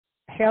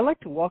Hey, I'd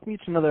like to welcome you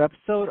to another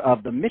episode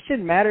of the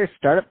Mission Matters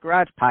Startup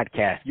Garage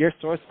Podcast, your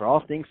source for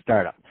all things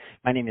startup.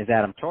 My name is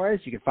Adam Torres.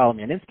 You can follow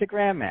me on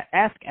Instagram at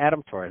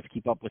AskAdamTorres.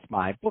 Keep up with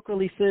my book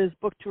releases,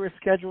 book tour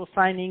schedule,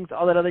 signings,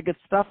 all that other good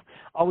stuff.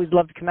 Always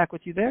love to connect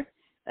with you there.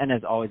 And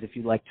as always, if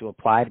you'd like to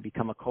apply to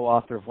become a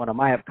co-author of one of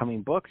my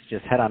upcoming books,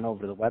 just head on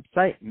over to the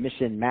website,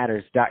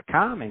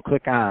 missionmatters.com, and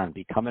click on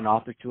Become an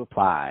Author to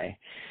apply.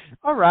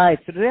 All right,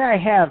 so today I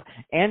have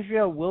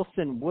Andrea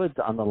Wilson-Woods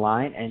on the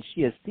line, and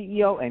she is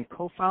CEO and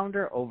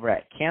co-founder over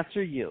at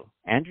Cancer U.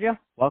 Andrea,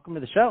 welcome to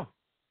the show.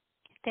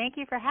 Thank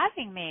you for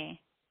having me.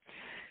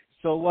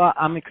 So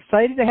I'm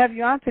excited to have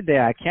you on today.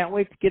 I can't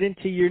wait to get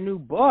into your new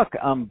book,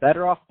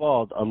 Better Off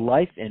Bald, A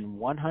Life in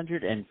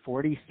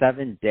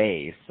 147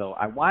 Days. So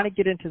I want to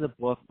get into the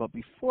book, but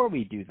before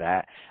we do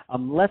that,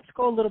 let's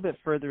go a little bit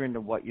further into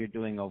what you're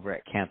doing over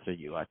at Cancer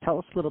U. Tell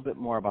us a little bit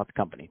more about the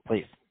company,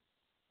 please.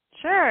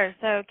 Sure.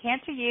 So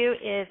Cancer U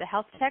is a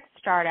health tech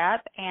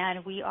startup,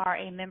 and we are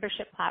a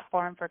membership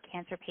platform for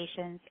cancer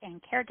patients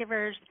and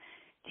caregivers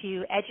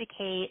to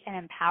educate and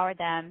empower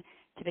them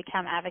to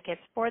become advocates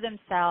for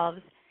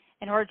themselves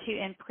in order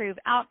to improve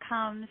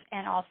outcomes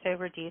and also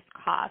reduce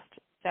cost.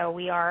 So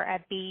we are a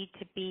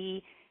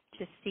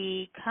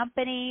B2B2C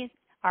company.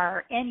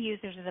 Our end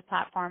users of the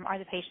platform are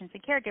the patients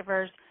and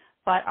caregivers,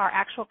 but our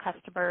actual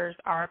customers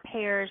are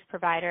payers,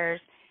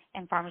 providers,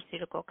 and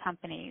pharmaceutical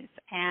companies.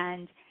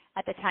 And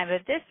at the time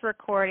of this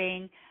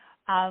recording,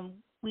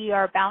 we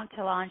are about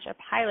to launch a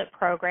pilot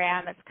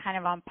program that's kind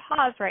of on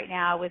pause right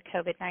now with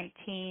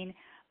COVID-19,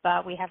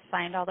 but we have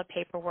signed all the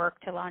paperwork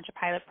to launch a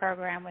pilot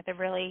program with a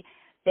really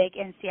big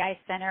NCI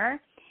center.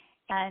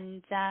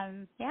 And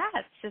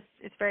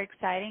it's very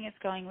exciting. It's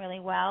going really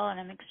well, and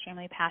I'm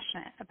extremely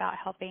passionate about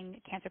helping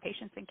cancer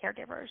patients and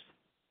caregivers.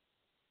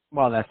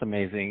 Well, that's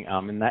amazing,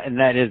 and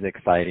that is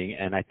exciting,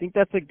 and I think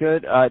that's a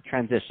good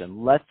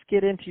transition. Let's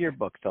get into your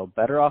book. So,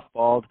 Better Off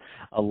Bald,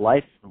 A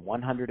Life in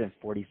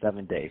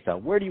 147 Days. So,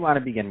 where do you want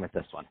to begin with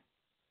this one?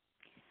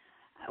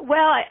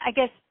 Well, I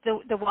guess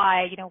the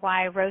why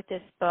I wrote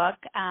this book.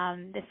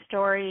 The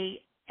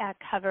story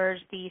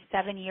covers the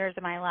 7 years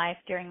of my life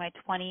during my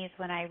 20s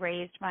when I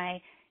raised my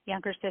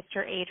younger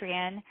sister,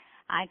 Adrian.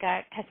 I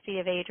got custody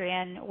of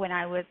Adrian when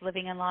I was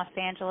living in Los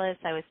Angeles.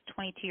 I was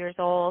 22 years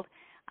old.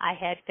 I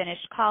had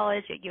finished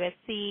college at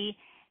USC,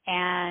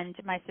 and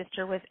my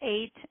sister was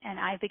 8, and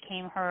I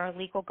became her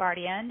legal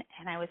guardian,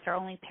 and I was her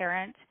only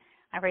parent.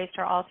 I raised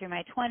her all through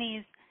my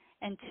 20s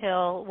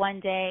until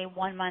one day,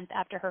 1 month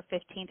after her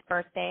 15th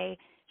birthday,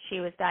 she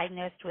was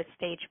diagnosed with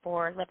stage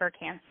 4 liver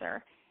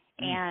cancer.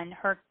 And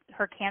her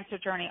cancer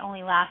journey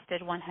only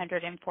lasted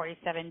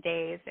 147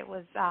 days. It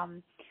was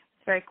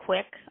very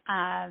quick.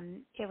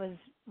 It was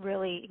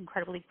really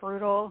incredibly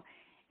brutal,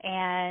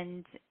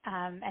 and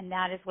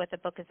that is what the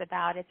book is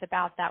about. It's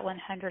about that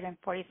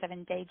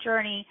 147-day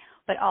journey,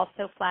 but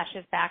also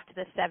flashes back to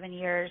the 7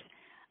 years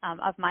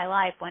of my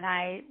life when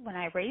I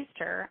raised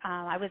her.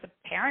 I was a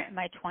parent in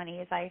my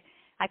 20s. I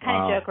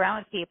kind of joke around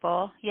with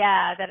people,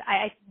 that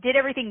I did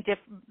everything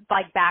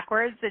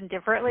backwards and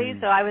differently.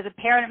 So I was a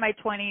parent in my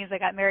 20s, I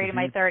got married in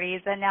my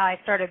 30s, and now I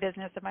started a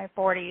business in my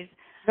 40s.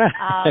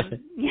 I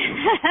just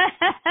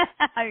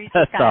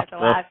kind of have to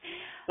laugh.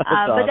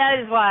 But that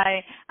is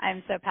why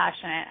I'm so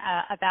passionate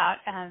about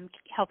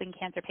helping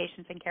cancer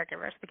patients and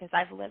caregivers, because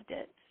I've lived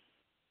it.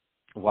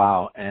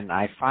 Wow. And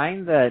I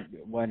find that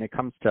when it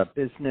comes to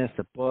business,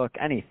 a book,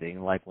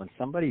 anything, like when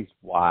somebody's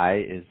why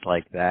is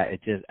like that,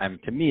 it just,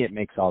 to me, it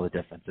makes all the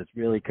difference. It's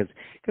really because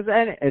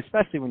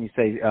especially when you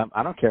say,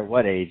 I don't care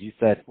what age, you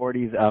said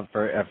 40s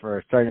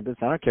for starting a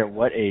business, I don't care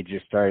what age you're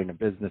starting a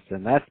business,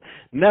 and that's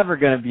never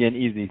going to be an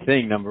easy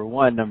thing, number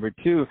one. Number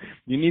two,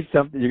 you're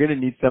going to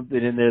need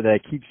something in there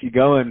that keeps you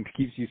going,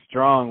 keeps you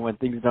strong when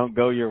things don't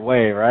go your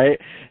way, right?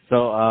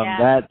 So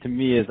that to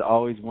me is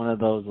always one of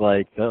those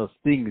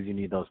things you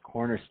need, those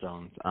cornerstones.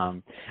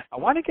 I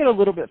want to get a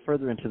little bit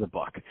further into the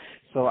book.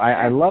 So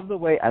I love the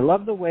way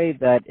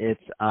that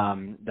it's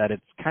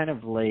kind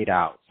of laid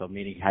out. So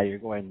meaning how you're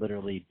going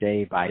literally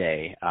day by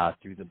day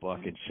through the book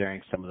and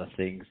sharing some of the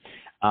things.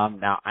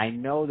 Now I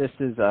know this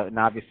is and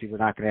obviously we're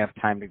not going to have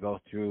time to go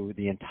through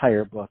the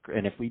entire book.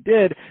 And if we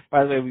did,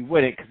 by the way, we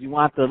wouldn't, because we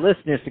want the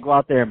listeners to go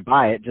out there and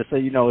buy it. Just so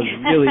you know, it's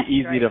really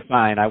easy to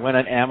find. I went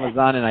on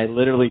Amazon and I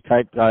literally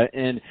typed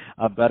in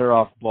Better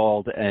Off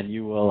Bald, and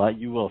you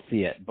will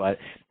see it. But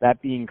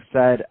that being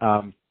said,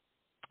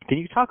 can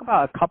you talk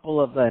about a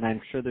couple of, and I'm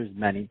sure there's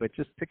many, but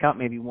just pick out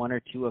maybe one or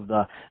two of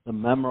the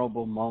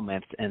memorable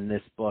moments in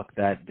this book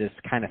that just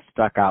kind of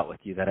stuck out with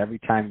you, that every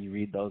time you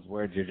read those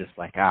words, you're just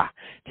like,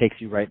 takes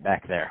you right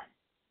back there?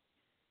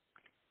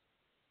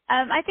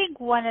 I think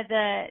one of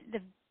the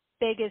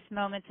biggest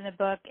moments in the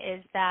book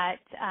is that,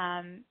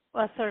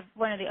 sort of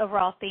one of the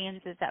overall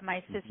themes is that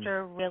my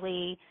sister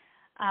really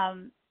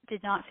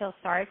did not feel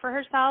sorry for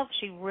herself.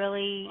 She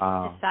really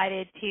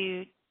decided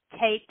to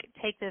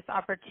take this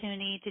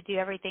opportunity to do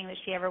everything that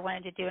she ever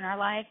wanted to do in her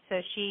life. So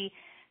she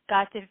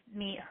got to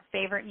meet her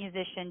favorite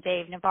musician,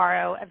 Dave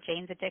Navarro of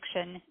Jane's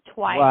Addiction,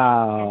 twice.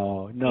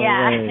 Wow, no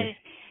way.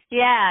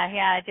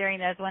 Yeah, during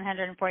those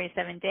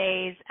 147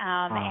 days.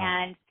 Oh,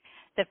 And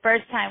the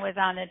first time was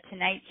on the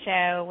Tonight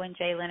Show when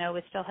Jay Leno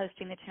was still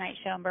hosting the Tonight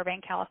Show in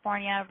Burbank,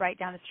 California, right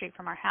down the street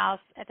from our house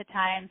at the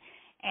time.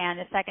 And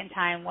the second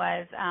time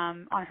was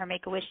on her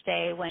Make-A-Wish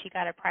Day when she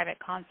got a private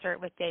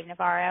concert with Dave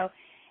Navarro.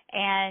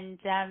 And,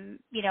 and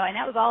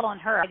that was all on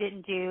her. I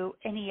didn't do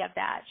any of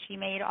that. She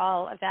made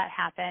all of that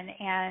happen.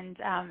 And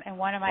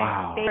one of my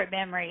wow. favorite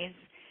memories,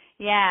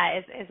 yeah,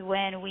 is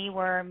when we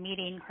were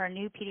meeting her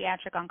new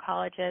pediatric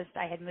oncologist.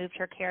 I had moved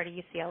her care to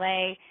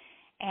UCLA,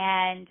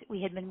 and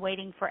we had been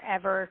waiting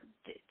forever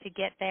to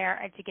get there,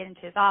 to get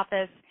into his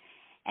office.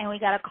 And we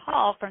got a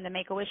call from the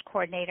Make-A-Wish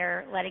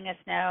coordinator letting us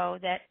know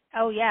that,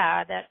 oh,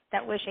 yeah,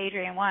 that wish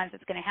Adrienne wants,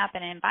 it's going to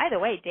happen. And by the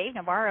way, Dave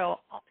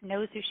Navarro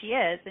knows who she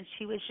is, and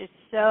she was just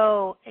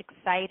so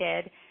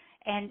excited.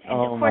 And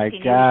Oh of course my he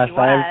knew who gosh, she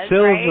I have was,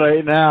 chills right?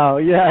 right now. I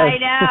Yes.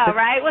 know,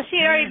 right? Well, she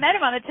had already met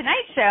him on the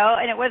Tonight Show,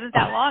 and it wasn't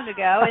that long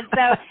ago. And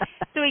so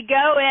we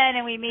go in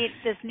and we meet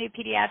this new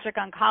pediatric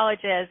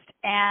oncologist,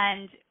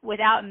 and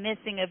without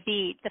missing a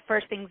beat, the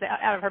first things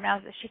out of her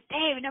mouth is, she's,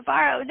 Dave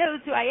Navarro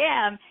knows who I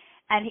am.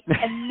 And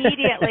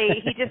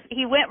immediately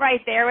he went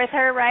right there with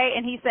her, right?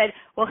 And he said,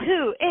 well,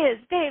 who is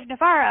Dave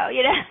Navarro?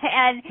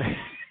 And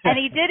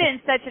he did it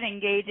in such an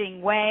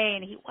engaging way,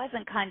 and he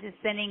wasn't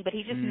condescending, but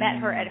he just met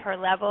her at her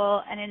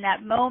level. And in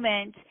that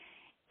moment,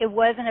 it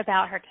wasn't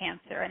about her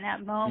cancer. In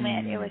that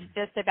moment, it was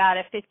just about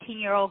a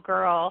 15-year-old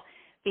girl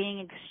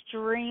being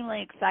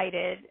extremely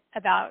excited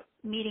about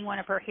meeting one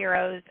of her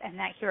heroes and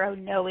that hero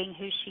knowing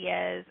who she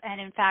is. And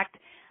in fact,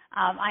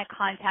 I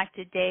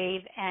contacted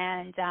Dave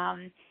and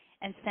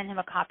sent him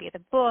a copy of the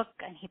book,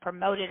 and he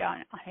promoted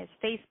on his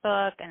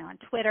Facebook and on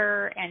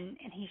Twitter, and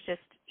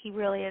he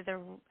really is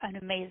an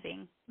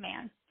amazing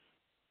man.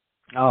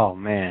 Oh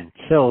man,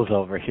 chills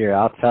over here.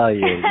 I'll tell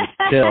you,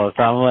 just chills.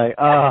 I'm like,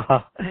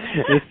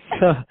 it's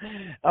so,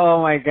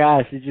 oh my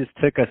gosh, you just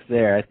took us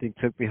there. I think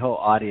took the whole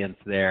audience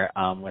there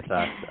with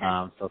us.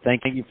 So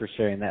thank you for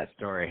sharing that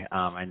story.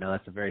 I know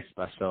that's a very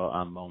special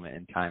moment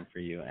in time for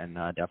you, and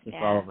definitely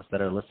for all of us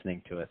that are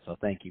listening to it. So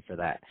thank you for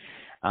that.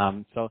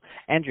 So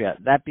Andrea,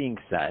 that being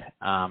said,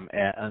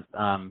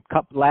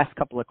 last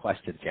couple of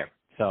questions here.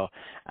 So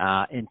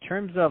in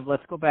terms of,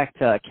 let's go back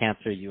to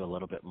Cancer U a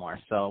little bit more.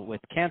 So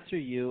with Cancer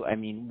U, I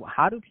mean,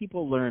 how do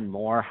people learn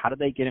more? How do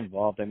they get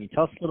involved? I mean,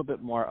 tell us a little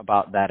bit more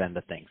about that end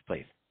of things,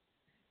 please.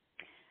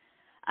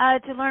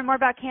 To learn more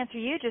about Cancer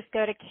U, just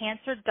go to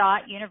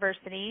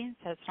cancer.university.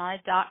 So it's not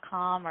a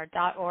 .com or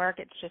 .org.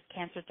 It's just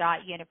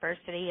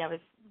cancer.university. I was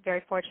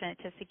very fortunate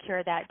to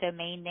secure that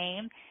domain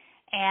name.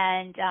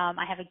 And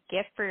I have a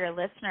gift for your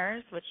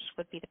listeners, which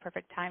would be the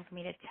perfect time for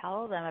me to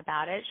tell them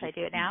about it. Should I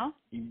do it now?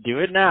 Do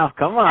it now.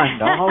 Come on.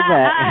 Don't hold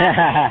back.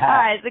 All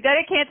right. So go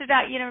to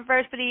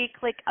cancer.university,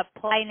 click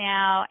Apply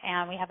Now,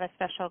 and we have a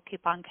special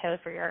coupon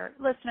code for your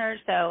listeners.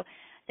 So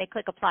they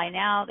click Apply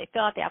Now. They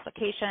fill out the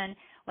application.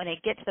 When they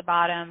get to the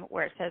bottom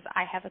where it says,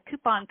 I have a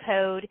coupon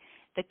code,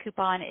 the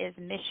coupon is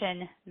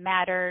Mission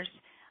Matters,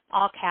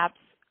 all caps,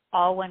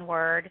 all one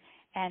word,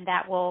 and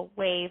that will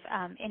waive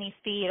any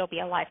fee. It'll be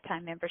a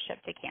lifetime membership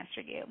to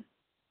Cancer U.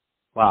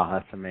 Wow,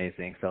 that's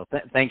amazing. So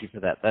thank you for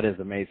that. That is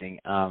amazing.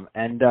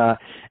 And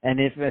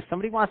if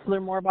somebody wants to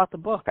learn more about the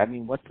book, I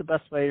mean, what's the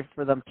best way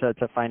for them to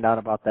find out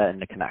about that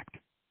and to connect?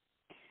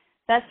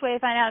 Best way to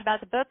find out about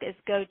the book is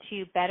go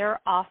to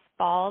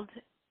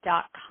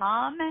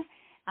betteroffbald.com.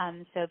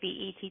 So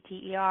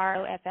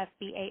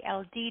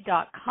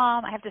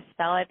betteroffbald.com. I have to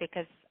spell it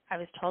because I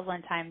was told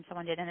one time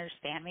someone didn't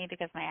understand me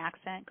because my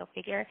accent, go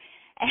figure.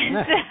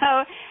 And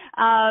so,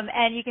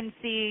 and you can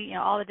see,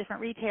 all the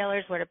different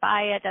retailers, where to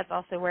buy it. That's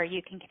also where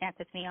you can connect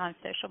with me on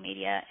social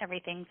media.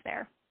 Everything's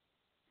there.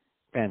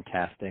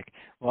 Fantastic.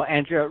 Well,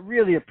 Andrea,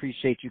 really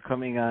appreciate you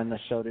coming on the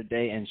show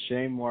today and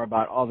sharing more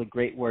about all the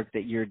great work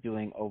that you're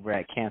doing over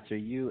at Cancer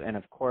U, and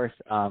of course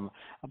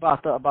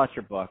about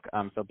your book.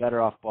 So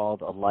Better Off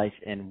Bald: A Life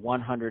in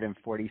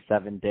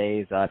 147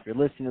 Days. If you're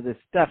listening to this,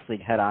 definitely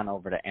head on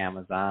over to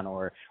Amazon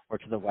or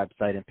to the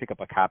website and pick up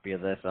a copy of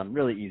this.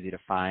 Really easy to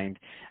find.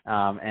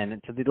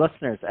 And to the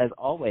listeners, as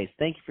always,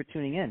 thank you for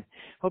tuning in.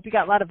 Hope you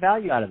got a lot of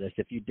value out of this.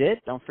 If you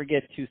did, don't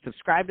forget to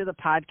subscribe to the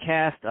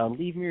podcast,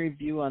 leave me a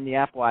review on the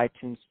Apple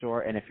iTunes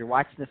Store, and if you're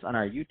watching this on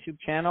our YouTube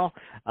channel,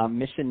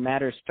 Mission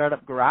Matters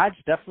Startup Garage,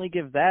 definitely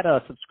give that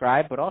a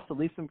subscribe, but also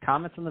leave some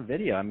comments on the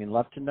video. I mean,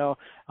 love to know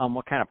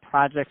what kind of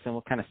projects and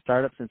what kind of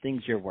startups and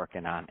things you're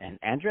working on. And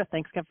Andrea,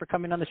 thanks again for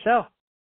coming on the show.